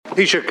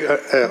Future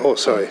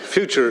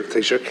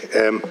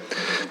Taoiseach.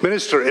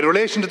 Minister, in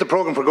relation to the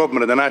programme for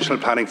government and the National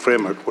Planning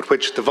Framework, with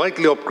which the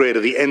vital upgrade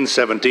of the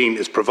N17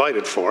 is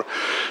provided for,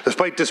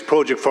 despite this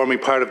project forming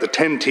part of the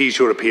 10 T's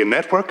European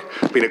network,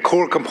 being a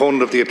core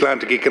component of the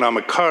Atlantic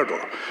Economic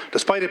Corridor,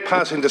 despite it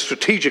passing the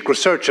Strategic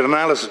Research and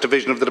Analysis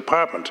Division of the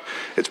Department,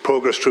 its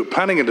progress through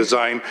planning and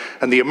design,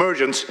 and the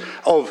emergence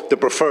of the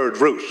preferred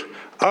route,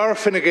 are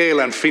Fine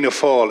Gael and Fianna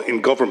Fáil in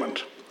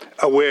government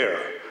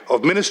aware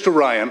of Minister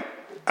Ryan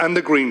and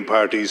the Green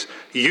Party's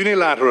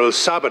unilateral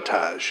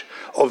sabotage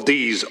of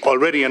these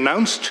already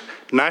announced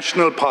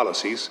national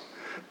policies,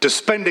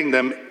 suspending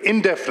them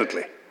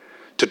indefinitely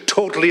to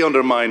totally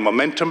undermine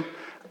momentum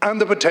and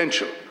the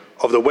potential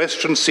of the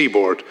Western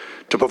Seaboard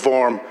to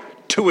perform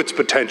to its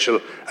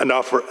potential and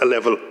offer a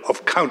level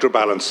of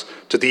counterbalance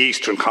to the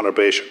Eastern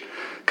conurbation?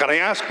 Can I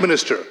ask,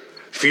 Minister,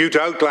 for you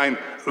to outline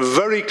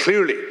very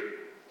clearly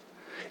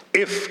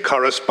if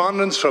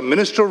correspondence from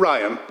Minister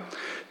Ryan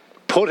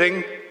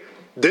putting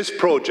this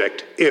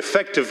project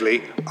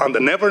effectively on the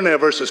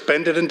never-never,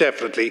 suspended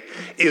indefinitely,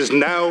 is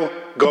now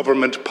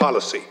government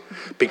policy?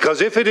 Because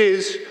if it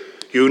is,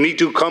 you need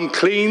to come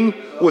clean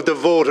with the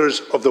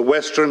voters of the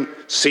Western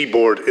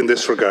Seaboard in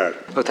this regard.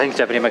 Well, thanks,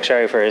 Deputy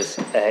MacSharry, for his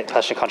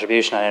passionate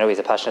contribution. I know he's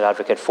a passionate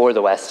advocate for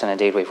the West, and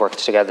indeed we've worked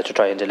together to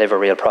try and deliver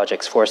real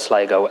projects for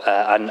Sligo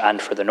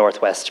and for the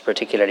North West,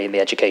 particularly in the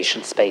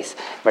education space.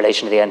 In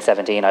relation to the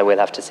N17, I will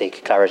have to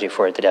seek clarity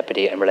for the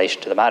Deputy in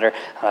relation to the matter,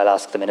 and I'll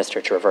ask the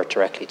Minister to revert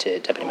directly to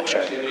Deputy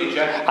MacSharry.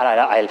 And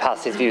I'll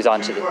pass his views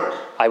on to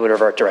I will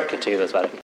revert directly to you as well.